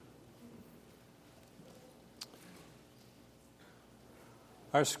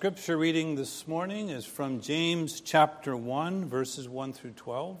Our scripture reading this morning is from James chapter 1, verses 1 through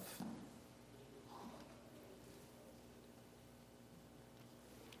 12.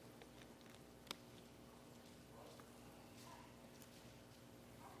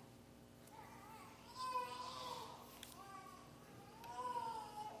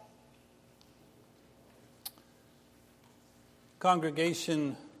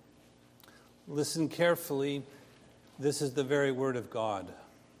 Congregation, listen carefully. This is the very word of God.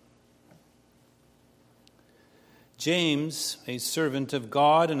 James, a servant of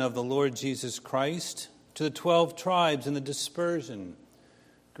God and of the Lord Jesus Christ, to the 12 tribes in the dispersion,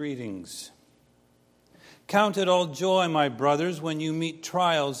 greetings. Count it all joy, my brothers, when you meet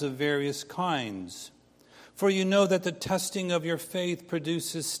trials of various kinds, for you know that the testing of your faith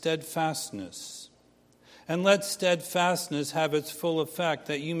produces steadfastness. And let steadfastness have its full effect,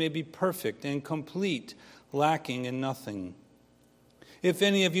 that you may be perfect and complete, lacking in nothing. If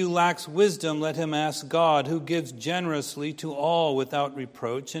any of you lacks wisdom, let him ask God, who gives generously to all without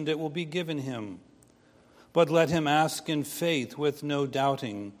reproach, and it will be given him. But let him ask in faith with no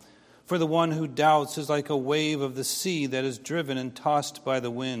doubting. For the one who doubts is like a wave of the sea that is driven and tossed by the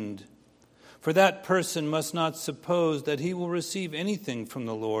wind. For that person must not suppose that he will receive anything from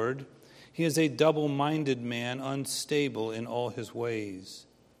the Lord. He is a double-minded man, unstable in all his ways.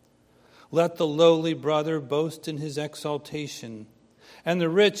 Let the lowly brother boast in his exaltation, and the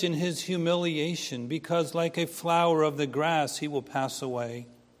rich in his humiliation, because like a flower of the grass he will pass away.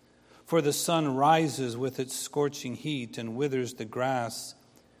 For the sun rises with its scorching heat and withers the grass.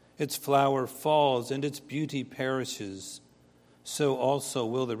 Its flower falls and its beauty perishes. So also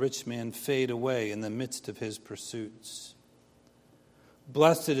will the rich man fade away in the midst of his pursuits.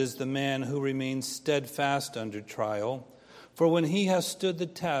 Blessed is the man who remains steadfast under trial, for when he has stood the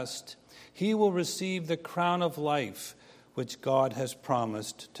test, he will receive the crown of life which God has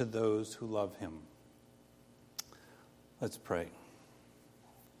promised to those who love him. Let's pray.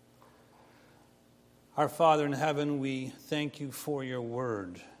 Our Father in heaven, we thank you for your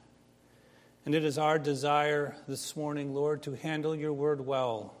word. And it is our desire this morning, Lord, to handle your word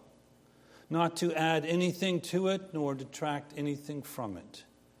well, not to add anything to it, nor detract anything from it.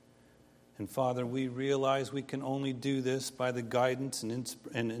 And Father, we realize we can only do this by the guidance and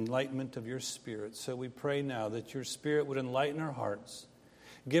enlightenment of your Spirit. So we pray now that your Spirit would enlighten our hearts,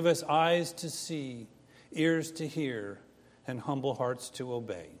 give us eyes to see, ears to hear, and humble hearts to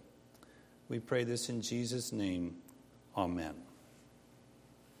obey. We pray this in Jesus' name. Amen.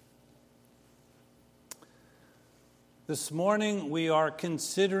 This morning we are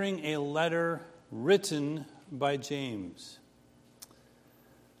considering a letter written by James.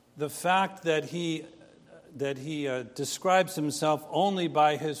 The fact that he describes himself only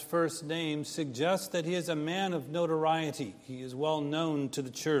by his first name suggests that he is a man of notoriety. He is well known to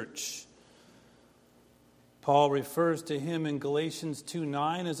the church. Paul refers to him in Galatians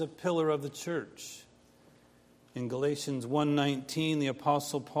 2:9 as a pillar of the church. In Galatians 1:19, the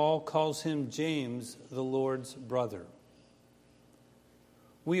Apostle Paul calls him James, the Lord's brother.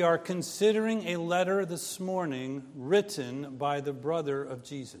 We are considering a letter this morning written by the brother of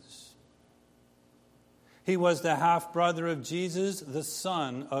Jesus. He was the half-brother of Jesus, the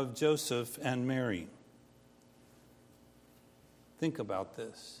son of Joseph and Mary. Think about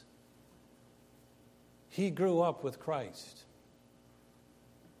this. He grew up with Christ.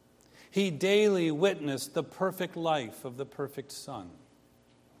 He daily witnessed the perfect life of the perfect Son.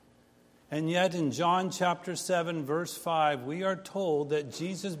 And yet in John chapter 7, verse 5, we are told that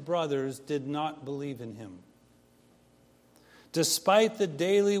Jesus' brothers did not believe in him. Despite the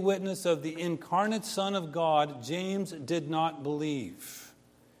daily witness of the incarnate Son of God, James did not believe.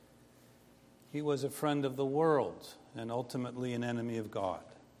 He was a friend of the world and ultimately an enemy of God.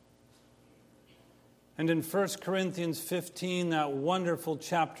 And in 1 Corinthians 15, that wonderful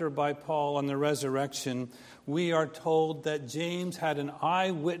chapter by Paul on the resurrection, we are told that James had an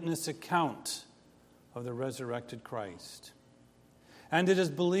eyewitness account of the resurrected Christ. And it is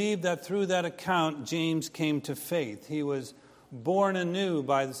believed that through that account, James came to faith. He was born anew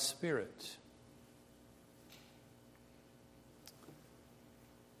by the Spirit.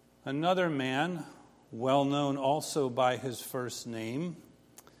 Another man, well known also by his first name,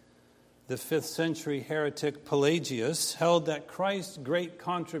 the 5th century heretic Pelagius, held that Christ's great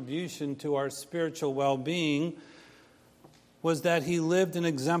contribution to our spiritual well-being was that he lived an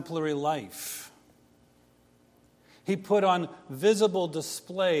exemplary life. He put on visible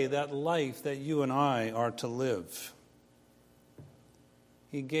display that life that you and I are to live.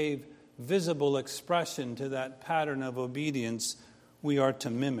 He gave visible expression to that pattern of obedience we are to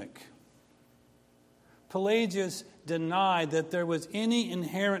mimic. Pelagius denied that there was any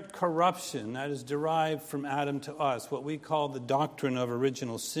inherent corruption that is derived from Adam to us, what we call the doctrine of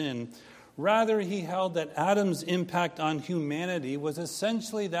original sin. Rather, he held that Adam's impact on humanity was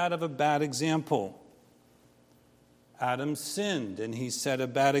essentially that of a bad example. Adam sinned, and he set a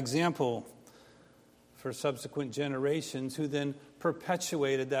bad example for subsequent generations, who then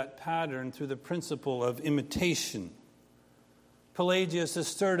perpetuated that pattern through the principle of imitation. Pelagius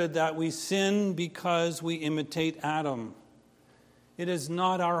asserted that we sin because we imitate Adam. It is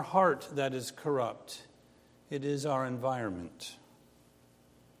not our heart that is corrupt. It is our environment.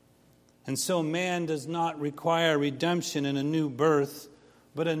 And so man does not require redemption in a new birth,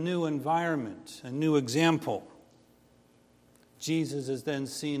 but a new environment, a new example. Jesus is then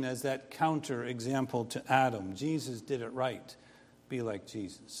seen as that counter example to Adam. Jesus did it right. Be like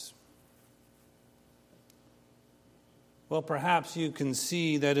Jesus. Well, perhaps you can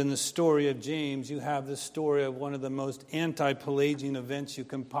see that in the story of James, you have the story of one of the most anti-Pelagian events you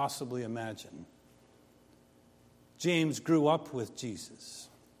can possibly imagine. James grew up with Jesus.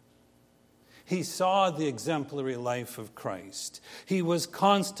 He saw the exemplary life of Christ. He was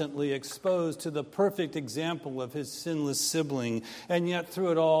constantly exposed to the perfect example of his sinless sibling, and yet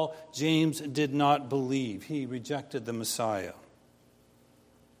through it all, James did not believe. He rejected the Messiah.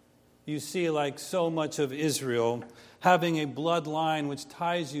 You see, like so much of Israel, having a bloodline which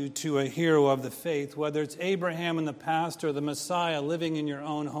ties you to a hero of the faith, whether it's Abraham in the past or the Messiah living in your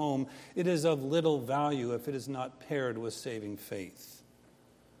own home, it is of little value if it is not paired with saving faith.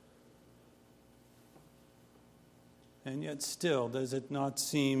 And yet still, does it not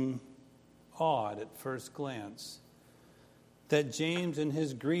seem odd at first glance that James in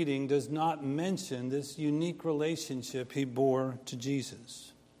his greeting does not mention this unique relationship he bore to Jesus?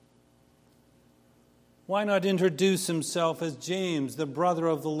 Why not introduce himself as James, the brother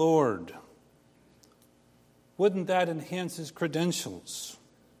of the Lord? Wouldn't that enhance his credentials?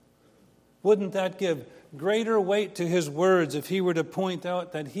 Wouldn't that give greater weight to his words if he were to point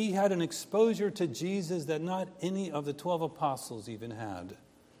out that he had an exposure to Jesus that not any of the 12 apostles even had?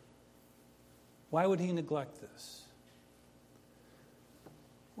 Why would he neglect this?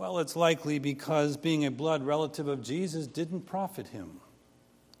 Well, it's likely because being a blood relative of Jesus didn't profit him,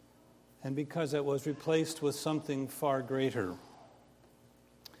 and because it was replaced with something far greater.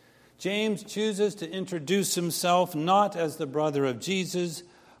 James chooses to introduce himself not as the brother of Jesus,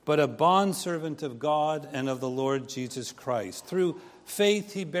 but a bondservant of God and of the Lord Jesus Christ. Through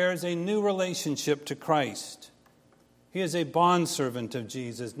faith, he bears a new relationship to Christ. He is a bondservant of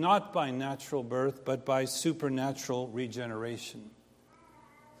Jesus, not by natural birth, but by supernatural regeneration.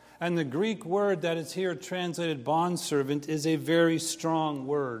 And the Greek word that is here translated bondservant is a very strong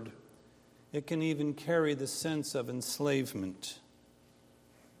word. It can even carry the sense of enslavement.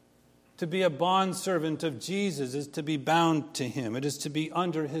 To be a bondservant of Jesus is to be bound to him. It is to be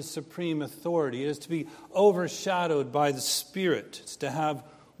under his supreme authority. It is to be overshadowed by the Spirit. It's to have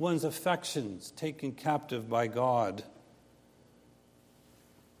one's affections taken captive by God.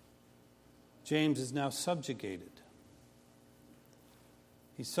 James is now subjugated.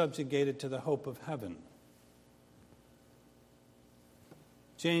 He's subjugated to the hope of heaven.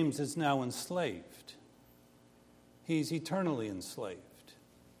 James is now enslaved. He's eternally enslaved.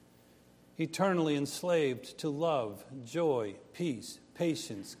 Eternally enslaved to love, joy, peace,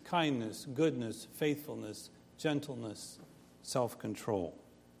 patience, kindness, goodness, faithfulness, gentleness, self-control.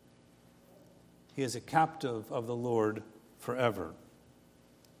 He is a captive of the Lord forever.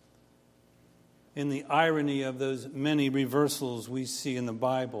 In the irony of those many reversals we see in the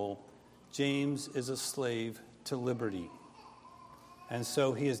Bible, James is a slave to liberty. And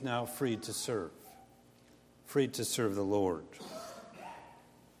so he is now free to serve the Lord.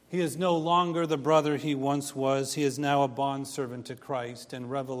 He is no longer the brother he once was. He is now a bondservant to Christ.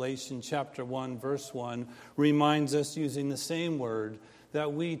 And Revelation chapter 1, verse 1 reminds us, using the same word,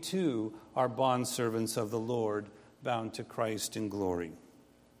 that we too are bondservants of the Lord, bound to Christ in glory.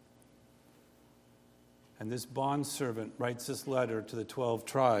 And this bondservant writes this letter to the 12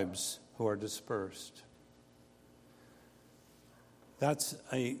 tribes who are dispersed. That's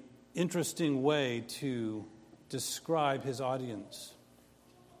an interesting way to describe his audience.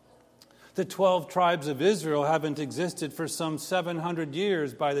 The 12 tribes of Israel haven't existed for some 700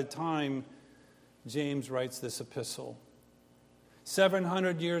 years by the time James writes this epistle.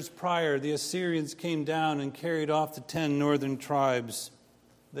 700 years prior, the Assyrians came down and carried off the 10 northern tribes.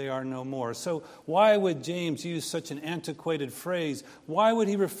 They are no more. So why would James use such an antiquated phrase? Why would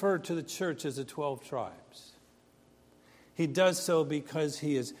he refer to the church as the 12 tribes? He does so because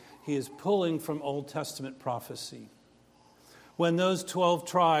he is pulling from Old Testament prophecy. when those 12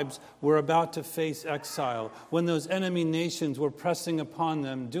 tribes were about to face exile, when those enemy nations were pressing upon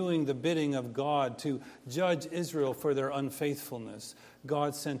them, doing the bidding of God to judge Israel for their unfaithfulness,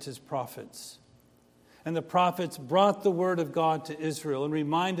 God sent his prophets. And the prophets brought the word of God to Israel and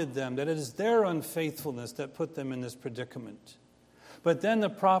reminded them that it is their unfaithfulness that put them in this predicament. But then the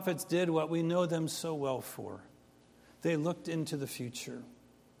prophets did what we know them so well for. They looked into the future.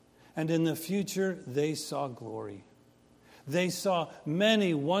 And in the future, they saw glory. They saw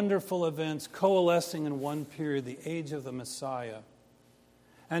many wonderful events coalescing in one period, the age of the Messiah.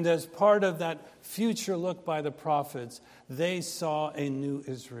 And as part of that future look by the prophets, they saw a new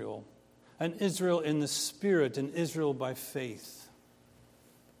Israel, an Israel in the Spirit, an Israel by faith.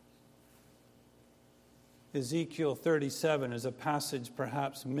 Ezekiel 37 is a passage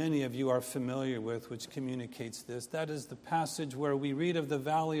perhaps many of you are familiar with, which communicates this. That is the passage where we read of the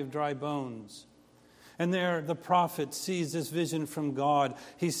valley of dry bones. And there the prophet sees this vision from God.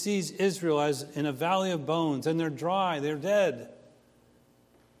 He sees Israel as in a valley of bones, and they're dry, they're dead.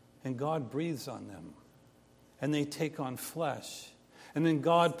 And God breathes on them, and they take on flesh. And then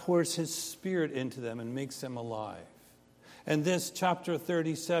God pours his Spirit into them and makes them alive. And this chapter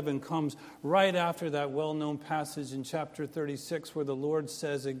 37 comes right after that well-known passage in chapter 36 where the Lord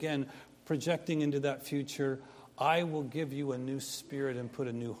says again, projecting into that future, I will give you a new spirit and put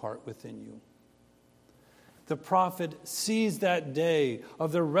a new heart within you. The prophet sees that day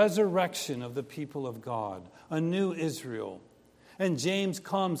of the resurrection of the people of God, a new Israel. And James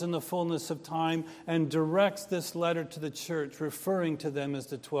comes in the fullness of time and directs this letter to the church, referring to them as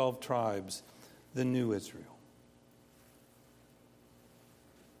the 12 tribes, the new Israel.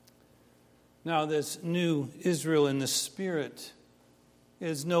 Now, this new Israel in the Spirit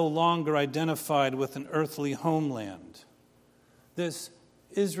is no longer identified with an earthly homeland. This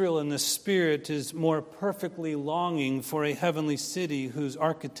Israel in the Spirit is more perfectly longing for a heavenly city whose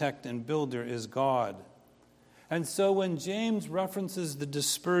architect and builder is God. And so when James references the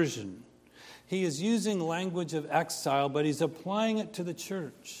dispersion, he is using language of exile, but he's applying it to the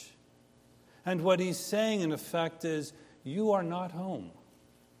church. And what he's saying, in effect, is, you are not home.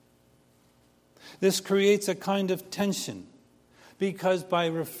 This creates a kind of tension, because by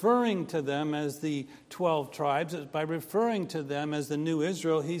referring to them as the 12 tribes, by referring to them as the new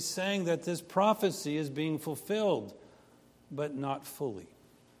Israel, he's saying that this prophecy is being fulfilled, but not fully.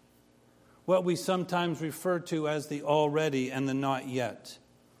 What we sometimes refer to as the already and the not yet.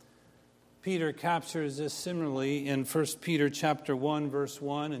 Peter captures this similarly in 1 Peter chapter 1, verse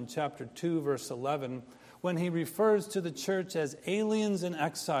 1 and chapter 2, verse 11, when he refers to the church as aliens and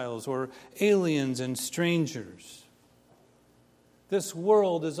exiles, or aliens and strangers. This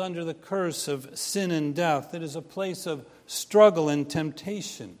world is under the curse of sin and death. It is a place of struggle and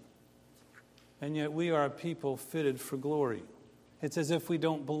temptation. And yet we are a people fitted for glory. It's as if we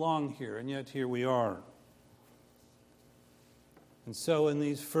don't belong here, and yet here we are. And so in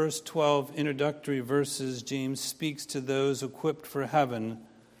these first 12 introductory verses, James speaks to those equipped for heaven,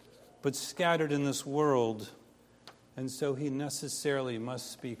 but scattered in this world, and so he necessarily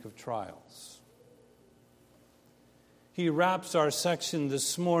must speak of trials. He wraps our section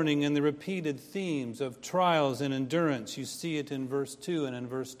this morning in the repeated themes of trials and endurance. You see it in verse 2 and in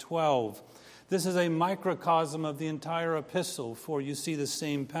verse 12. This is a microcosm of the entire epistle, for you see the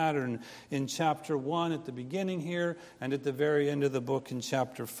same pattern in chapter 1 at the beginning here and at the very end of the book in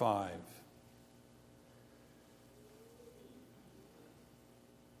chapter 5.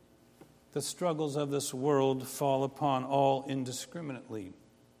 The struggles of this world fall upon all indiscriminately.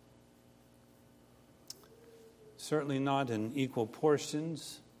 Certainly not in equal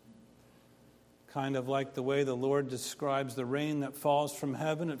portions. Kind of like the way the Lord describes the rain that falls from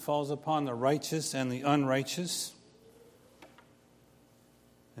heaven. It falls upon the righteous and the unrighteous.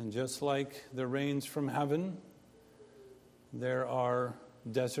 And just like the rains from heaven, there are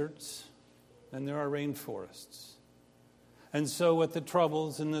deserts and there are rainforests. And so with the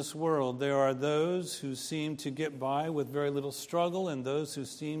troubles in this world, there are those who seem to get by with very little struggle and those who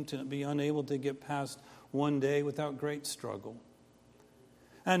seem to be unable to get past one day without great struggle.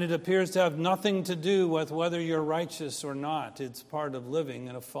 And it appears to have nothing to do with whether you're righteous or not. It's part of living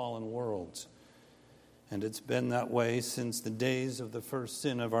in a fallen world. And it's been that way since the days of the first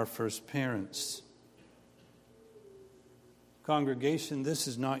sin of our first parents. Congregation, this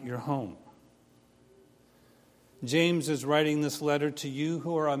is not your home. James is writing this letter to you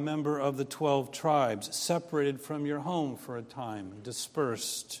who are a member of the 12 tribes, separated from your home for a time,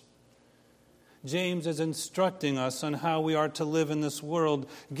 dispersed. James is instructing us on how we are to live in this world,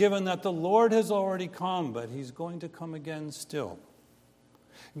 given that the Lord has already come, but he's going to come again still.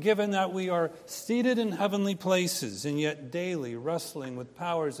 Given that we are seated in heavenly places and yet daily wrestling with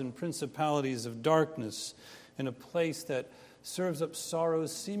powers and principalities of darkness in a place that serves up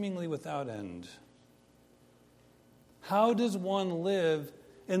sorrows seemingly without end. How does one live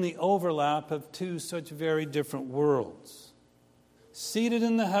in the overlap of two such very different worlds? Seated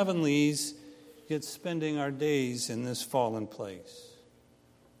in the heavenlies, yet spending our days in this fallen place.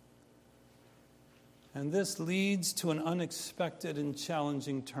 And this leads to an unexpected and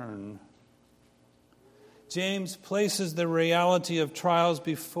challenging turn. James places the reality of trials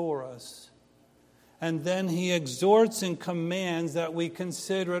before us, and then he exhorts and commands that we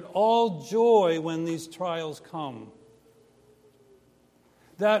consider it all joy when these trials come.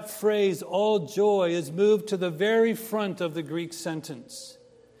 That phrase, all joy, is moved to the very front of the Greek sentence.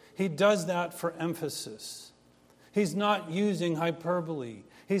 He does that for emphasis. He's not using hyperbole.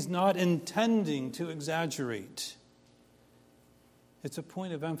 He's not intending to exaggerate. It's a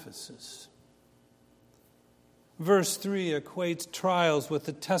point of emphasis. Verse 3 equates trials with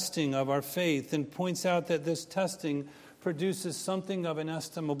the testing of our faith and points out that this testing produces something of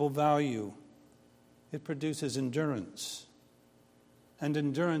inestimable value. It produces endurance. And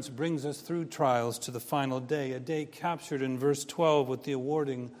endurance brings us through trials to the final day, a day captured in verse 12 with the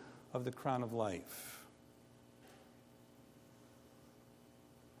awarding of the crown of life.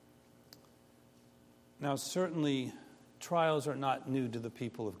 Now, certainly, trials are not new to the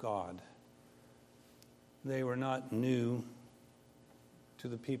people of God. They were not new to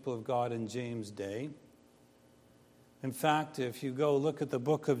the people of God in James' day. In fact, if you go look at the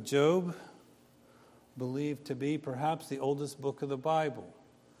book of Job, believed to be perhaps the oldest book of the Bible,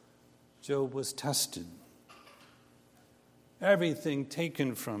 Job was tested. Everything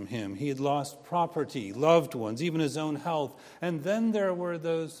taken from him. He had lost property, loved ones, even his own health. And then there were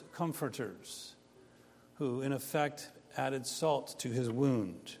those comforters who, in effect, added salt to his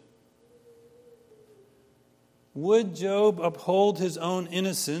wound. Would Job uphold his own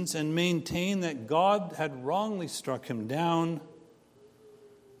innocence and maintain that God had wrongly struck him down?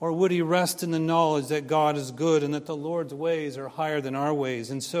 Or would he rest in the knowledge that God is good and that the Lord's ways are higher than our ways,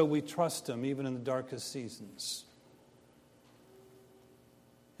 and so we trust him even in the darkest seasons?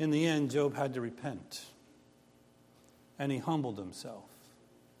 In the end, Job had to repent, and he humbled himself.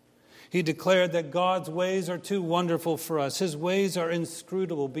 He declared that God's ways are too wonderful for us. His ways are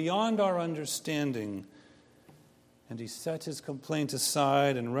inscrutable, beyond our understanding. And he set his complaint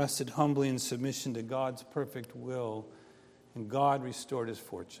aside and rested humbly in submission to God's perfect will. And God restored his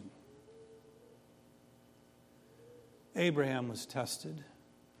fortune. Abraham was tested.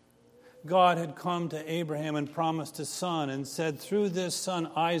 God had come to Abraham and promised a son and said, through this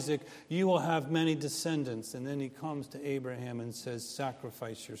son, Isaac, you will have many descendants. And then he comes to Abraham and says,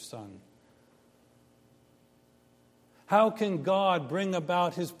 sacrifice your son. How can God bring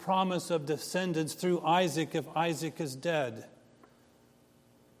about his promise of descendants through Isaac if Isaac is dead?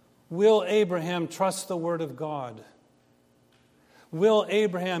 Will Abraham trust the word of God? Will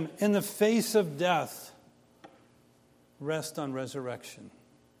Abraham, in the face of death, rest on resurrection?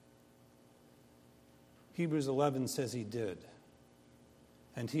 Hebrews 11 says he did.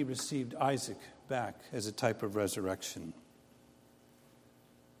 And he received Isaac back as a type of resurrection.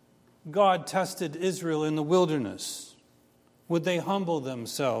 God tested Israel in the wilderness. Would they humble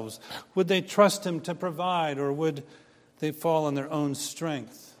themselves? Would they trust him to provide, or would they fall on their own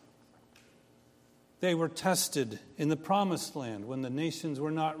strength? They were tested in the promised land when the nations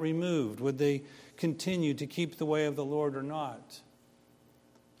were not removed. Would they continue to keep the way of the Lord or not?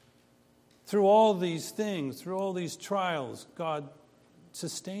 Through all these things, through all these trials, God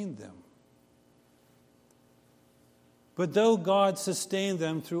sustained them. But though God sustained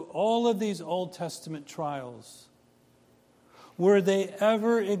them through all of these Old Testament trials, were they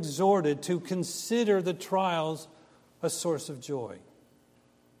ever exhorted to consider the trials a source of joy?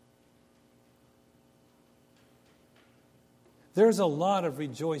 There's a lot of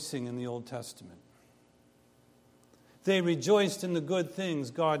rejoicing in the Old Testament. They rejoiced in the good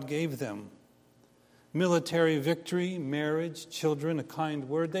things God gave them. Military victory, marriage, children, a kind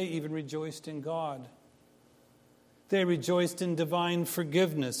word. They even rejoiced in God. They rejoiced in divine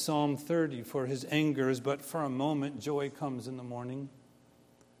forgiveness, Psalm 30, for his anger is but for a moment, joy comes in the morning.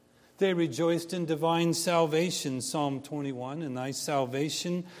 They rejoiced in divine salvation, Psalm 21, in thy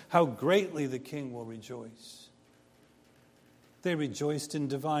salvation, how greatly the king will rejoice. They rejoiced in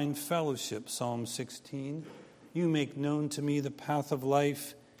divine fellowship, Psalm 16. You make known to me the path of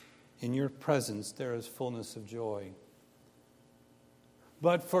life. In your presence there is fullness of joy.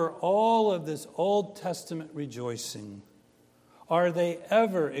 But for all of this Old Testament rejoicing, are they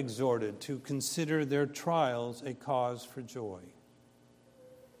ever exhorted to consider their trials a cause for joy?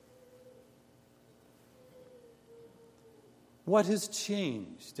 What has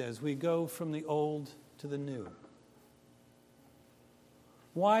changed as we go from the old to the new?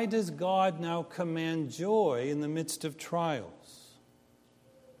 Why does God now command joy in the midst of trials?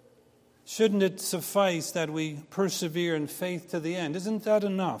 Shouldn't it suffice that we persevere in faith to the end? Isn't that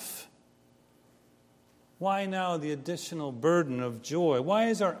enough? Why now the additional burden of joy? Why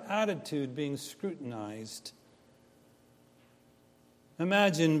is our attitude being scrutinized?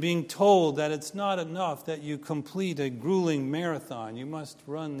 Imagine being told that it's not enough that you complete a grueling marathon. You must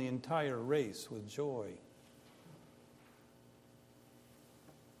run the entire race with joy.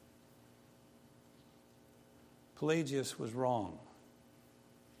 Pelagius was wrong.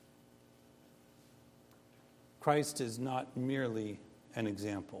 Christ is not merely an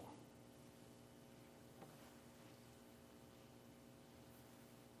example.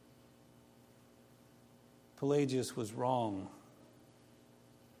 Pelagius was wrong.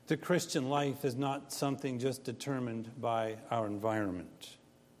 The Christian life is not something just determined by our environment.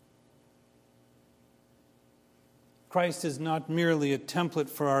 Christ is not merely a template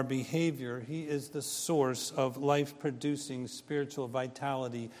for our behavior. He is the source of life-producing spiritual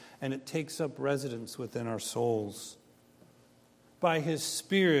vitality, and it takes up residence within our souls. By His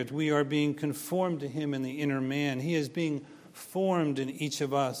Spirit, we are being conformed to Him in the inner man. He is being formed in each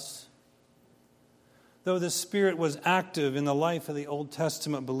of us. Though the Spirit was active in the life of the Old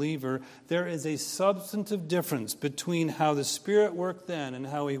Testament believer, there is a substantive difference between how the Spirit worked then and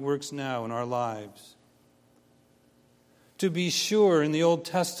how He works now in our lives. To be sure, in the Old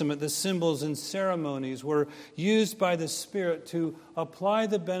Testament, the symbols and ceremonies were used by the Spirit to apply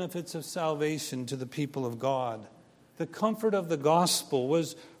the benefits of salvation to the people of God. The comfort of the gospel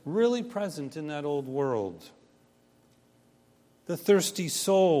was really present in that old world. The thirsty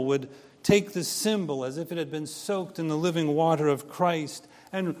soul would take the symbol as if it had been soaked in the living water of Christ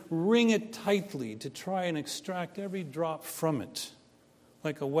and wring it tightly to try and extract every drop from it,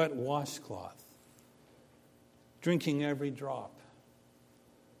 like a wet washcloth, drinking every drop.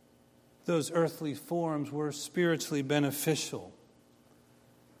 Those earthly forms were spiritually beneficial.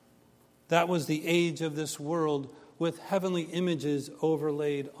 That was the age of this world with heavenly images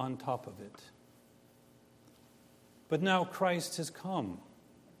overlaid on top of it. But now Christ has come.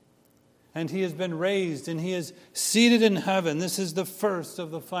 And He has been raised, and He is seated in heaven. This is the first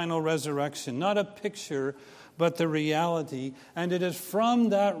of the final resurrection. Not a picture, but the reality. And it is from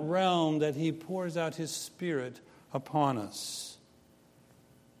that realm that He pours out His Spirit upon us.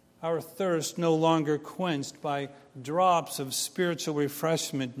 Our thirst no longer quenched by drops of spiritual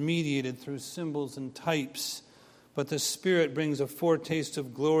refreshment mediated through symbols and types, but the Spirit brings a foretaste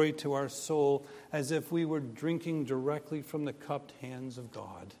of glory to our soul as if we were drinking directly from the cupped hands of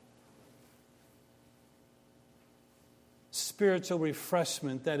God. Spiritual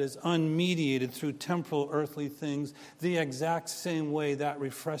refreshment that is unmediated through temporal earthly things, the exact same way that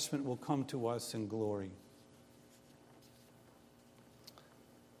refreshment will come to us in glory.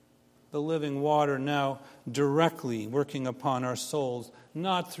 The living water now directly working upon our souls,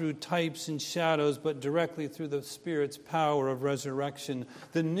 not through types and shadows, but directly through the Spirit's power of resurrection.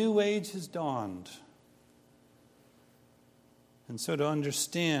 The new age has dawned. And so to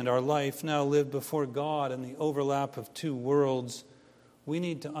understand our life now lived before God in the overlap of two worlds, we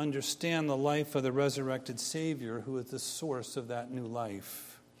need to understand the life of the resurrected Savior who is the source of that new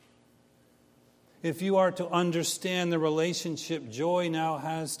life. If you are to understand the relationship joy now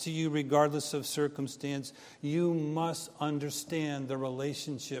has to you regardless of circumstance, you must understand the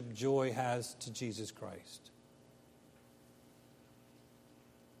relationship joy has to Jesus Christ.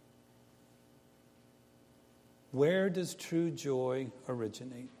 Where does true joy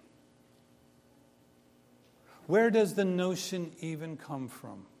originate? Where does the notion even come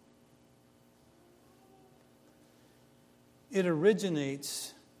from? It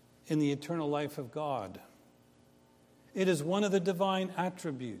originates in the eternal life of God. It is one of the divine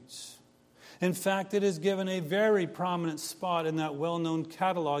attributes. In fact, it is given a very prominent spot in that well-known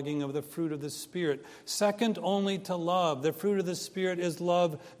cataloging of the fruit of the Spirit. Second only to love, the fruit of the Spirit is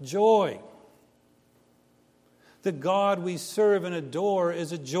love, joy. The God we serve and adore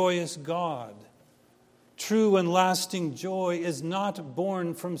is a joyous God. True and lasting joy is not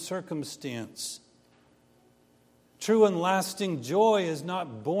born from circumstance. True and lasting joy is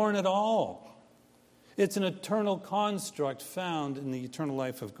not born at all. It's an eternal construct found in the eternal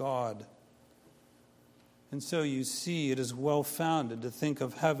life of God. And so you see, it is well-founded to think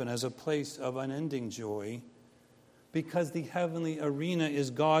of heaven as a place of unending joy, because the heavenly arena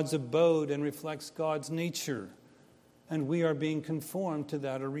is God's abode and reflects God's nature. And we are being conformed to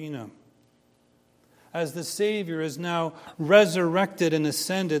that arena. as the Savior is now resurrected and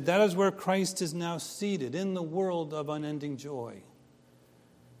ascended, that is where Christ is now seated, in the world of unending joy.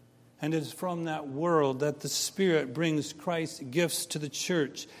 And it is from that world that the Spirit brings Christ's gifts to the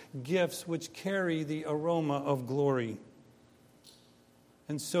church, gifts which carry the aroma of glory.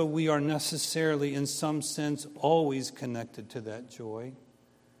 And so we are necessarily, in some sense, always connected to that joy.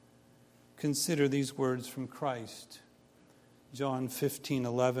 Consider these words from Christ. John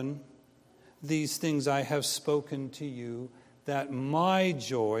 15:11. These things I have spoken to you, that my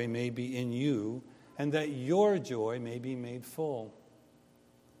joy may be in you, and that your joy may be made full.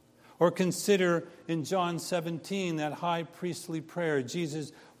 Or consider in John 17, that high priestly prayer,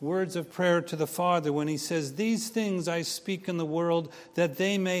 Jesus' words of prayer to the Father when he says, these things I speak in the world, that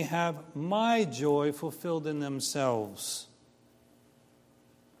they may have my joy fulfilled in themselves.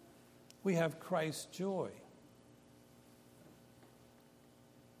 We have Christ's joy.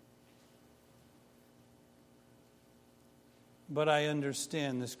 But I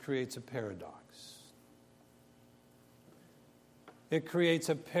understand this creates a paradox. It creates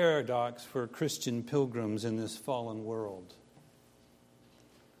a paradox for Christian pilgrims in this fallen world.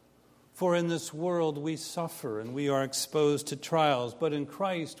 For in this world we suffer and we are exposed to trials, but in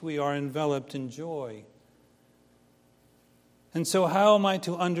Christ we are enveloped in joy. And so how am I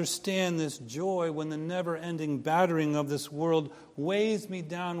to understand this joy when the never-ending battering of this world weighs me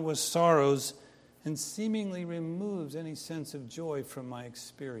down with sorrows and seemingly removes any sense of joy from my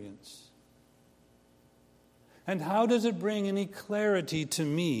experience? And how does it bring any clarity to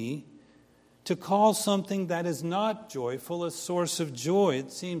me to call something that is not joyful a source of joy?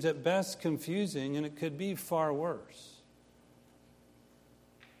 It seems at best confusing, and it could be far worse.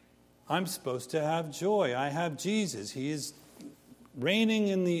 I'm supposed to have joy. I have Jesus. He is reigning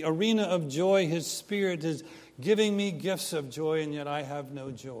in the arena of joy. His Spirit is giving me gifts of joy, and yet I have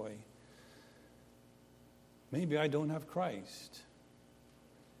no joy. Maybe I don't have Christ.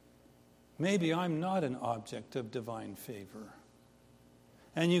 Maybe I'm not an object of divine favor.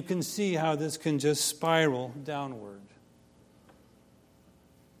 And you can see how this can just spiral downward.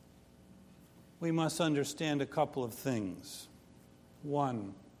 We must understand a couple of things.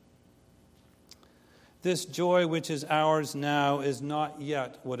 One, this joy which is ours now is not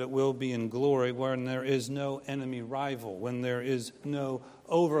yet what it will be in glory, when there is no enemy rival, when there is no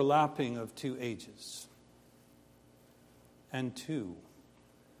overlapping of two ages. And two,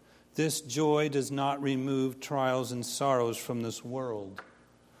 this joy does not remove trials and sorrows from this world,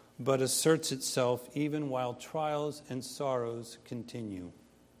 but asserts itself even while trials and sorrows continue.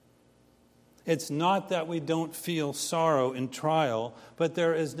 It's not that we don't feel sorrow in trial, but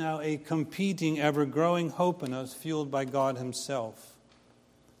there is now a competing, ever-growing hope in us fueled by God Himself.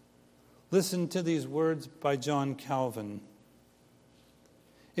 Listen to these words by John Calvin.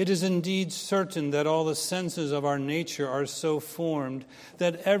 It is indeed certain that all the senses of our nature are so formed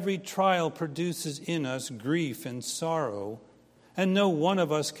that every trial produces in us grief and sorrow, and no one of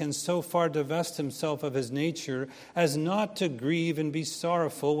us can so far divest himself of his nature as not to grieve and be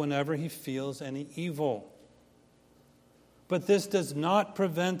sorrowful whenever he feels any evil. But this does not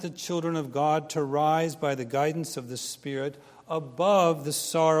prevent the children of God to rise by the guidance of the Spirit above the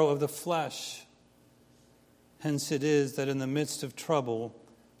sorrow of the flesh. Hence it is that in the midst of trouble,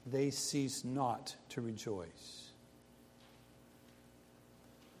 they cease not to rejoice.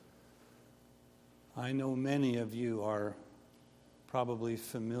 I know many of you are probably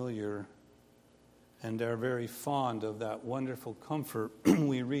familiar and are very fond of that wonderful comfort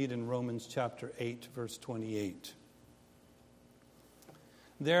we read in Romans chapter 8, verse 28.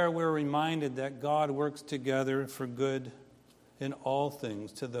 There we're reminded that God works together for good in all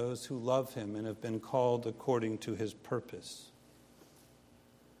things to those who love Him and have been called according to His purpose.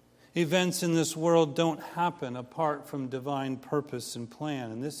 Events in this world don't happen apart from divine purpose and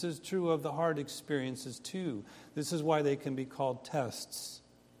plan. And this is true of the hard experiences too. This is why they can be called tests.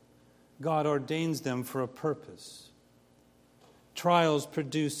 God ordains them for a purpose. Trials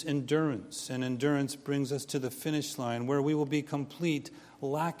produce endurance, and endurance brings us to the finish line where we will be complete,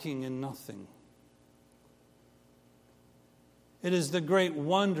 lacking in nothing. It is the great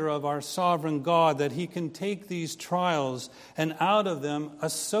wonder of our sovereign God that He can take these trials and out of them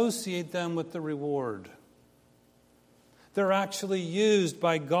associate them with the reward. They're actually used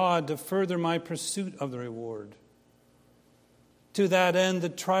by God to further my pursuit of the reward. To that end, the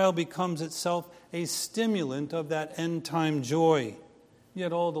trial becomes itself a stimulant of that end-time joy,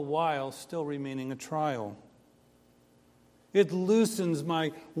 yet all the while still remaining a trial. It loosens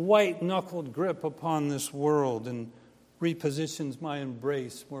my white-knuckled grip upon this world and repositions my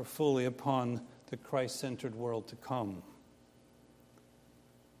embrace more fully upon the Christ-centered world to come.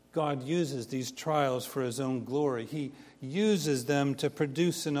 God uses these trials for his own glory. He uses them to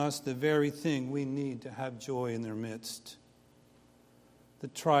produce in us the very thing we need to have joy in their midst. The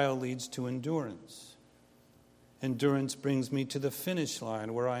trial leads to endurance. Endurance brings me to the finish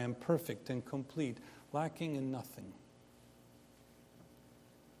line where I am perfect and complete, lacking in nothing.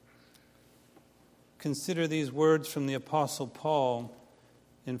 Consider these words from the Apostle Paul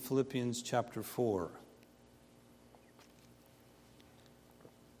in Philippians chapter 4.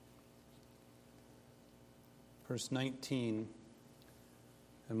 Verse 19,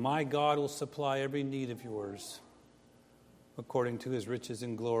 and my God will supply every need of yours according to his riches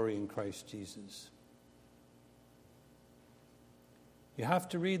and glory in Christ Jesus. You have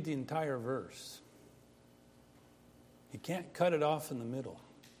to read the entire verse. You can't cut it off in the middle.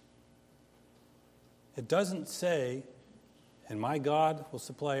 It doesn't say, and my God will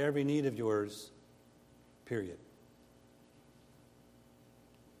supply every need of yours, period.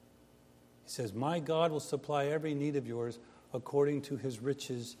 He says, my God will supply every need of yours according to his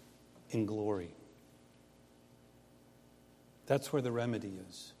riches in glory. That's where the remedy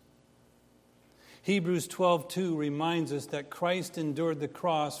is. Hebrews 12:2 reminds us that Christ endured the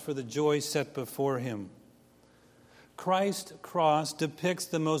cross for the joy set before him. Christ's cross depicts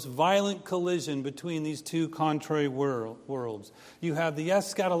the most violent collision between these two contrary worlds. You have the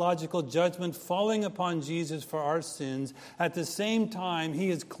eschatological judgment falling upon Jesus for our sins. At the same time, he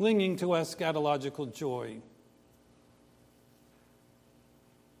is clinging to eschatological joy.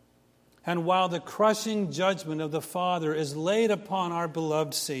 And while the crushing judgment of the Father is laid upon our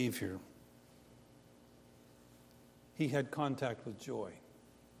beloved Savior, he had contact with joy.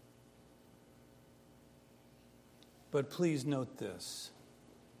 But please note this.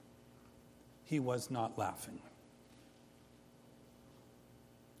 He was not laughing.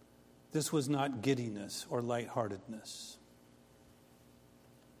 This was not giddiness or lightheartedness.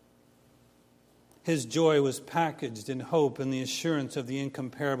 His joy was packaged in hope and the assurance of the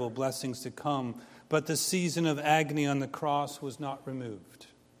incomparable blessings to come, but the season of agony on the cross was not removed.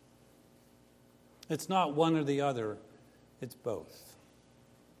 It's not one or the other, it's both.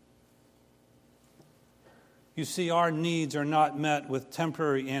 You see, our needs are not met with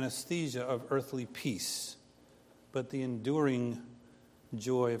temporary anesthesia of earthly peace, but the enduring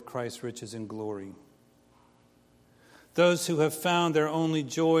joy of Christ's riches and glory. Those who have found their only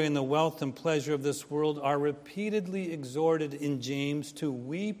joy in the wealth and pleasure of this world are repeatedly exhorted in James to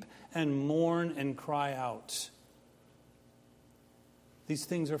weep and mourn and cry out. These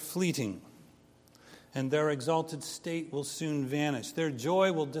things are fleeting, and their exalted state will soon vanish. Their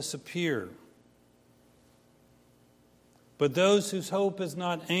joy will disappear. But those whose hope is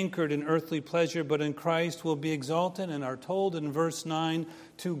not anchored in earthly pleasure but in Christ will be exalted and are told in verse 9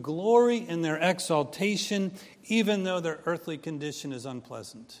 to glory in their exaltation even though their earthly condition is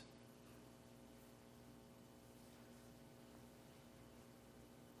unpleasant.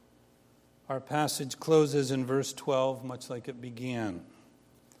 Our passage closes in verse 12 much like it began,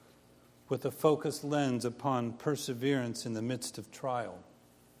 with a focused lens upon perseverance in the midst of trial.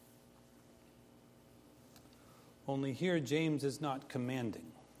 Only here, James is not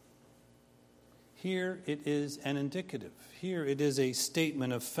commanding. Here it is an indicative. Here it is a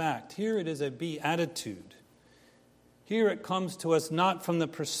statement of fact. Here it is a beatitude. Here it comes to us not from the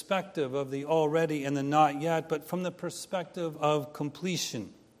perspective of the already and the not yet, but from the perspective of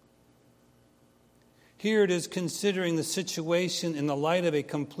completion. Here it is considering the situation in the light of a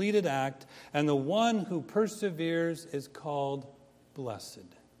completed act, and the one who perseveres is called blessed.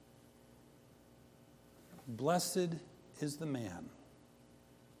 Blessed is the man.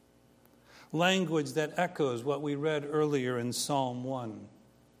 Language that echoes what we read earlier in Psalm 1.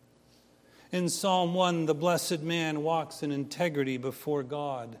 In Psalm 1, the blessed man walks in integrity before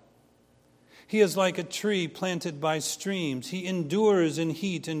God. He is like a tree planted by streams. He endures in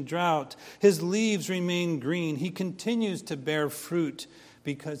heat and drought. His leaves remain green. He continues to bear fruit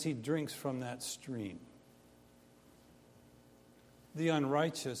because he drinks from that stream. The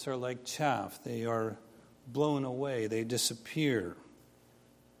unrighteous are like chaff. They are blown away. They disappear.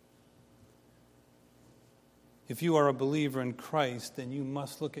 If you are a believer in Christ, then you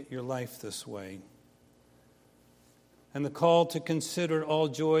must look at your life this way. And the call to consider all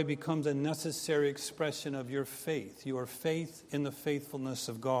joy becomes a necessary expression of your faith in the faithfulness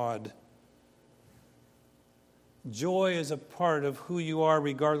of God. Joy is a part of who you are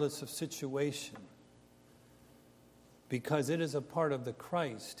regardless of situation, because it is a part of the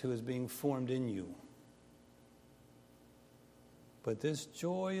Christ who is being formed in you. But this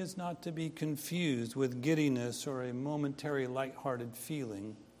joy is not to be confused with giddiness or a momentary lighthearted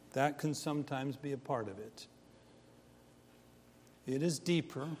feeling. That can sometimes be a part of it. It is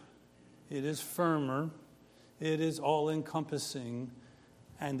deeper. It is firmer. It is all-encompassing.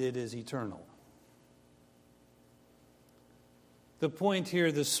 And it is eternal. The point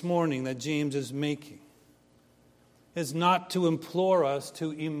here this morning that James is making is not to implore us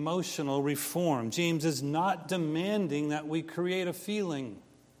to emotional reform. James is not demanding that we create a feeling.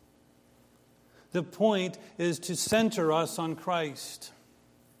 The point is to center us on Christ.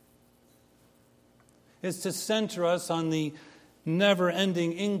 It's to center us on the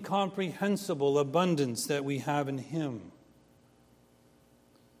never-ending, incomprehensible abundance that we have in Him.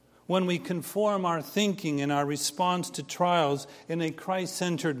 When we conform our thinking and our response to trials in a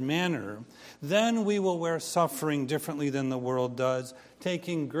Christ-centered manner, then we will wear suffering differently than the world does,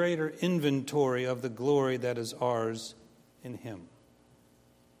 taking greater inventory of the glory that is ours in Him.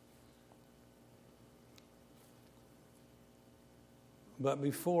 But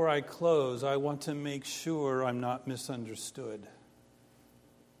before I close, I want to make sure I'm not misunderstood.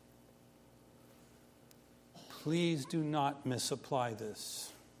 Please do not misapply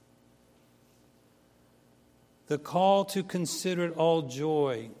this. The call to consider it all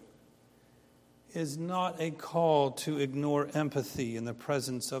joy is not a call to ignore empathy in the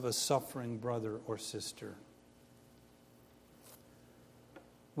presence of a suffering brother or sister.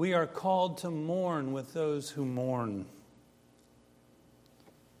 We are called to mourn with those who mourn.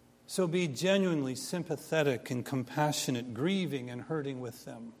 So be genuinely sympathetic and compassionate, grieving and hurting with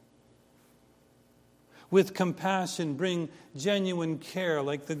them. With compassion, bring genuine care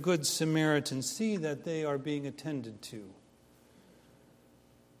like the Good Samaritan. See that they are being attended to.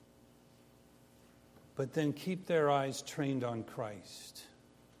 But then keep their eyes trained on Christ.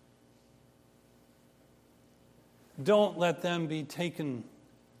 Don't let them be taken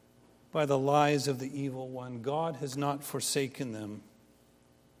by the lies of the evil one. God has not forsaken them.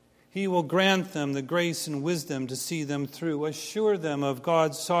 He will grant them the grace and wisdom to see them through. Assure them of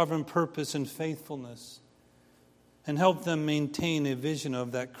God's sovereign purpose and faithfulness. And help them maintain a vision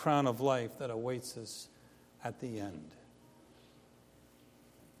of that crown of life that awaits us at the end.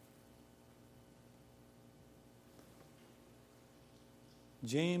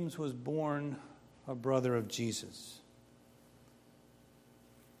 James was born a brother of Jesus.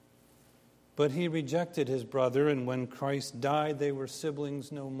 But he rejected his brother, and when Christ died, they were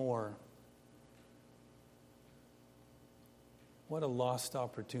siblings no more. What a lost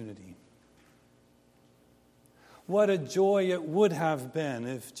opportunity. What a joy it would have been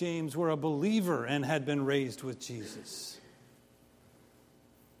if James were a believer and had been raised with Jesus.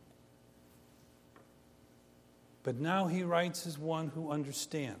 But now he writes as one who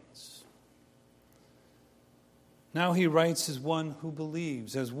understands. Now he writes as one who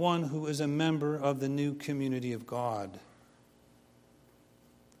believes, as one who is a member of the new community of God.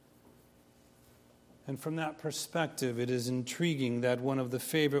 And from that perspective, it is intriguing that one of the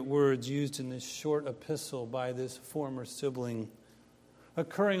favorite words used in this short epistle by this former sibling,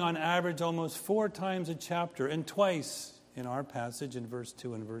 occurring on average almost 4 times a chapter and twice in our passage in verse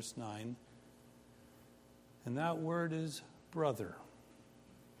 2 and verse 9, and that word is brother.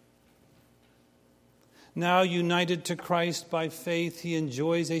 Now united to Christ by faith, he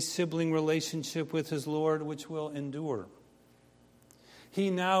enjoys a sibling relationship with his Lord which will endure. He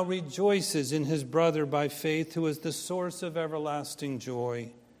now rejoices in his brother by faith, who is the source of everlasting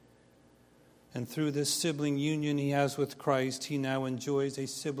joy. And through this sibling union he has with Christ, he now enjoys a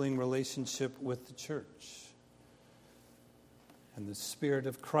sibling relationship with the church. And the Spirit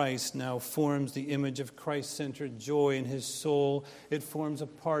of Christ now forms the image of Christ-centered joy in his soul. It forms a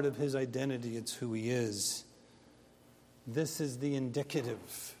part of his identity. It's who he is. This is the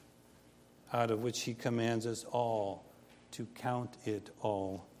indicative out of which he commands us all to count it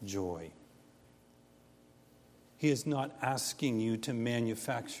all joy. He is not asking you to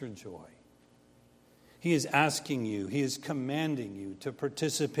manufacture joy. He is asking you, he is commanding you to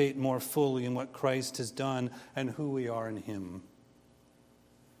participate more fully in what Christ has done and who we are in him.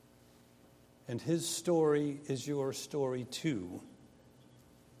 And his story is your story too,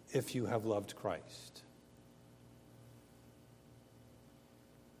 if you have loved Christ.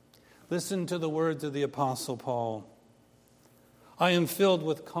 Listen to the words of the Apostle Paul. I am filled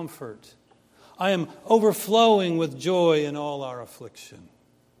with comfort. I am overflowing with joy in all our affliction.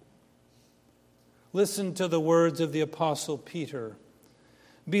 Listen to the words of the Apostle Peter.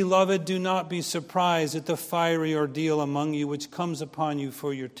 Beloved, do not be surprised at the fiery ordeal among you which comes upon you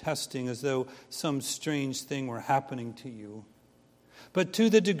for your testing, as though some strange thing were happening to you. But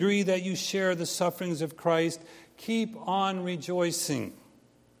to the degree that you share the sufferings of Christ, keep on rejoicing,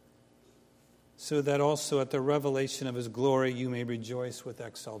 so that also at the revelation of his glory you may rejoice with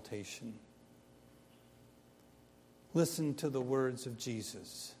exultation. Listen to the words of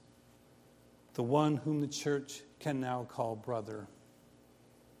Jesus, the one whom the church can now call brother.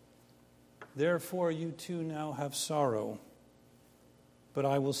 Therefore you too now have sorrow, but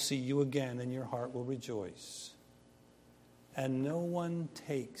I will see you again, and your heart will rejoice. And no one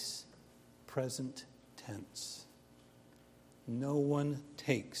takes present tense. No one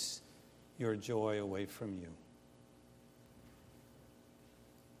takes your joy away from you.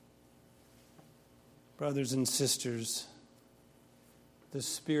 Brothers and sisters, the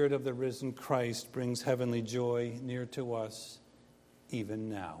Spirit of the risen Christ brings heavenly joy near to us even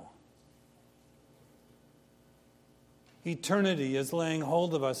now. Eternity is laying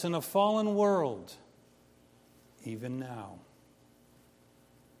hold of us in a fallen world even now,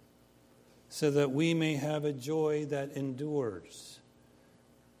 so that we may have a joy that endures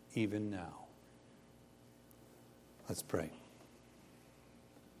even now. Let's pray.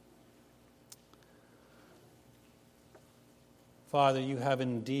 Father, you have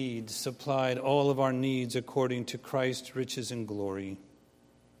indeed supplied all of our needs according to Christ's riches and glory.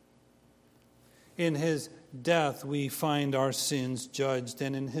 In his death we find our sins judged,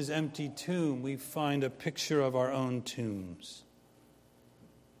 and in his empty tomb we find a picture of our own tombs.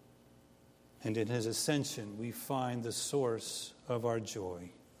 And in his ascension we find the source of our joy.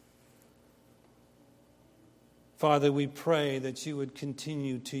 Father, we pray that you would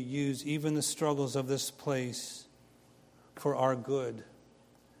continue to use even the struggles of this place for our good,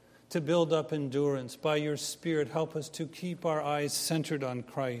 to build up endurance. By your Spirit, help us to keep our eyes centered on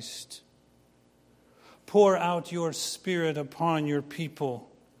Christ. Pour out your Spirit upon your people,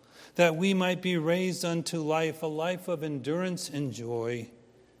 that we might be raised unto life, a life of endurance and joy,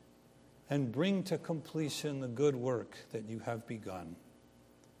 and bring to completion the good work that you have begun.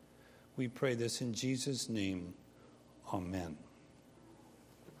 We pray this in Jesus' name. Amen.